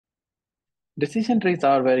Decision trees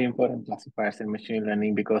are very important classifiers in machine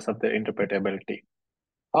learning because of their interpretability.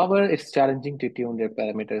 However, it's challenging to tune their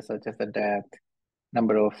parameters such as the depth,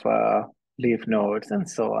 number of leaf nodes, and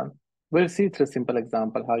so on. We'll see through a simple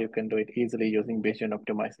example how you can do it easily using Bayesian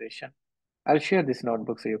optimization. I'll share this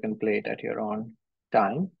notebook so you can play it at your own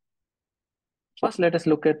time. First, let us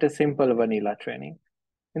look at a simple vanilla training.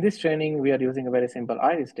 In this training, we are using a very simple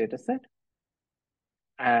iris dataset,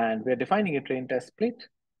 and we are defining a train test split.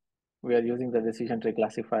 We are using the decision tree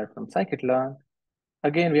classifier from scikit-learn.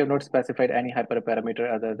 Again, we have not specified any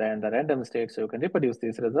hyperparameter other than the random state, so you can reproduce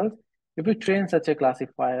these results. If we train such a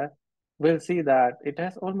classifier, we'll see that it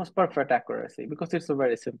has almost perfect accuracy because it's a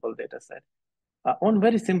very simple data set. On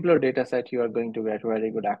very simpler data set, you are going to get very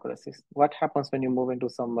good accuracies. What happens when you move into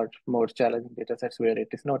some much more challenging data sets where it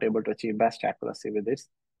is not able to achieve best accuracy with its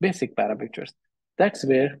basic parameters? That's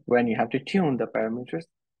where when you have to tune the parameters.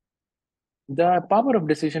 The power of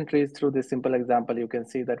decision trees through this simple example, you can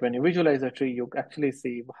see that when you visualize a tree, you actually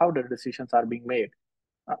see how the decisions are being made.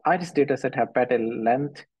 Iris dataset have petal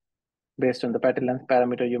length. Based on the petal length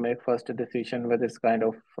parameter, you make first a decision whether it's kind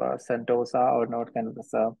of Sentosa or not, kind of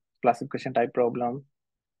this classification type problem.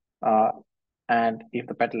 And if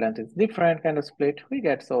the petal length is different, kind of split, we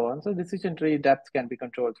get so on. So decision tree depth can be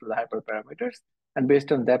controlled through the hyperparameters. And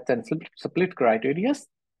based on depth and split criteria,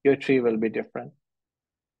 your tree will be different.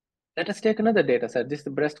 Let us take another data set. This is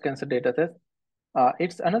the breast cancer data set.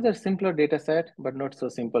 It's another simpler data set, but not so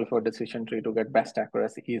simple for decision tree to get best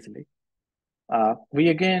accuracy easily. We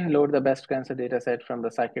again load the breast cancer data set from the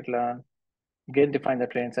scikit-learn, again define the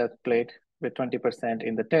train set split with 20%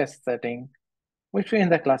 in the test setting. We train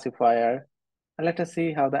the classifier, and let us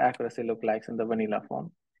see how the accuracy looks like in the vanilla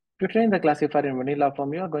form. If you train the classifier in vanilla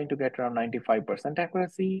form, you are going to get around 95%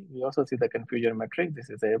 accuracy. We also see the confusion metric. This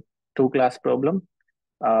is a two-class problem.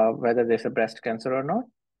 Whether there's a breast cancer or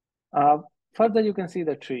not. Further, you can see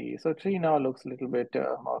the tree. So tree now looks a little bit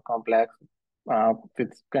more complex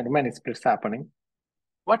with kind of many splits happening.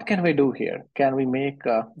 What can we do here? Can we make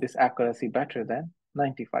this accuracy better than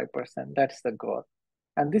 95%? That's the goal.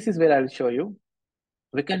 And this is where I'll show you.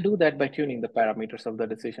 We can do that by tuning the parameters of the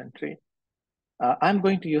decision tree. I'm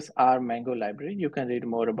going to use our Mango library. You can read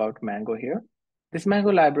more about Mango here. This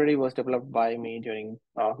Mango library was developed by me during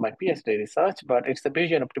my PhD research, but it's a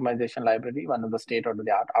Bayesian optimization library, one of the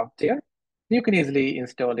state-of-the-art out there. You can easily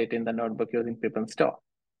install it in the notebook using pip install.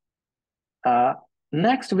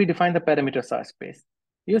 Next, we define the parameter search space.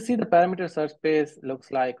 You see the parameter search space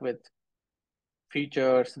looks like with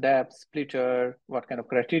features, depth, splitter, what kind of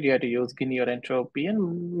criteria to use, Gini or entropy,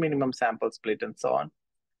 and minimum sample split, and so on.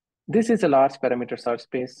 This is a large parameter search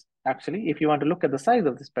space. Actually, if you want to look at the size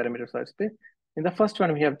of this parameter search space, in the first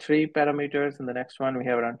one, we have 3 parameters. In the next one, we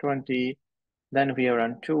have around 20. Then we have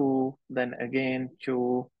around 2. Then again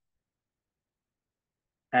 2.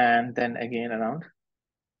 And then again around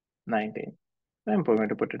 19. I'm going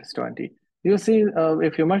to put it as 20. You see,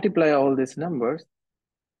 if you multiply all these numbers,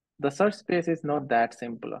 the search space is not that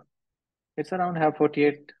simple. It's around have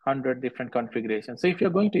 4,800 different configurations. So if you're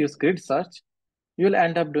going to use grid search, you'll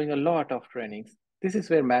end up doing a lot of trainings. This is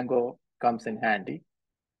where Mango comes in handy.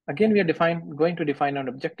 Again, we are going to define an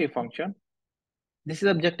objective function. This is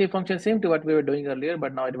objective function same to what we were doing earlier,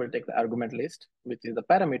 but now it will take the argument list, which is the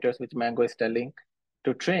parameters which Mango is telling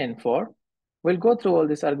to train for. We'll go through all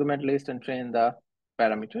this argument list and train the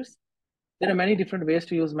parameters. There are many different ways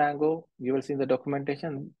to use Mango. You will see in the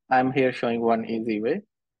documentation. I'm here showing one easy way.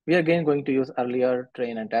 We are again going to use earlier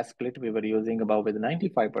train and test split we were using above with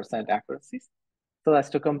 95% accuracy. So as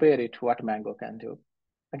to compare it to what Mango can do.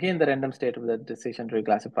 Again, the random state of the decision tree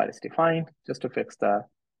classifier is defined just to fix the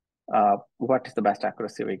what is the best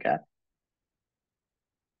accuracy we get.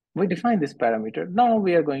 We define this parameter. Now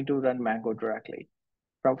we are going to run Mango directly.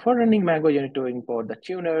 For running Mango, you need to import the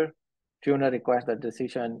tuner. Tuner requires the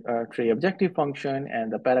decision tree objective function and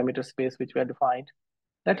the parameter space which we have defined.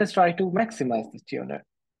 Let us try to maximize this tuner.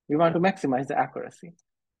 We want to maximize the accuracy.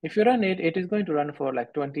 If you run it, it is going to run for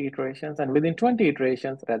like 20 iterations, and within 20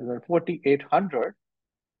 iterations, rather than 4,800,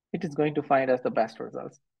 it is going to find us the best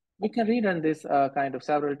results. We can rerun this kind of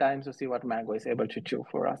several times to see what Mango is able to do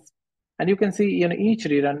for us. And you can see each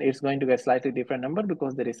rerun, it's going to get slightly different number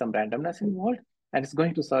because there is some randomness involved, and it's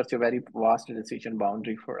going to search a very vast decision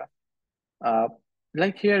boundary for us.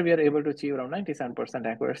 Like here, we are able to achieve around 97%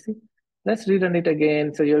 accuracy. Let's rerun it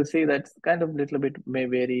again. So you'll see that kind of little bit may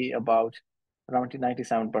vary about around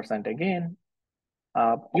 97% again.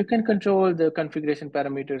 You can control the configuration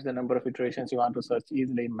parameters, the number of iterations you want to search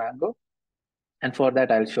easily in Mango. And for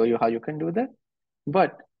that, I'll show you how you can do that.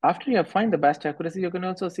 But after you have find the best accuracy, you can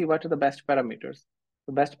also see what are the best parameters.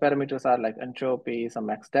 The best parameters are like entropy, some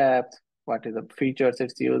max depth, what is the features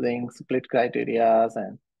it's using, split criterias,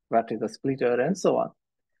 and what is the splitter, and so on.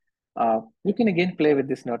 You can again play with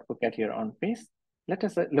this notebook at your own pace. Let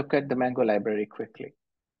us look at the Mango library quickly.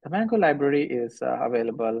 The Mango library is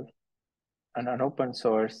available on an open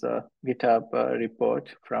source GitHub report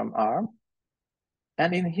from ARM.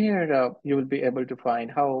 And in here, you will be able to find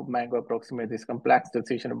how Mango approximates these complex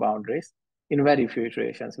decision boundaries in very few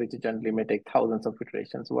iterations, which generally may take thousands of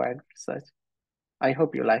iterations while research. I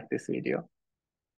hope you like this video.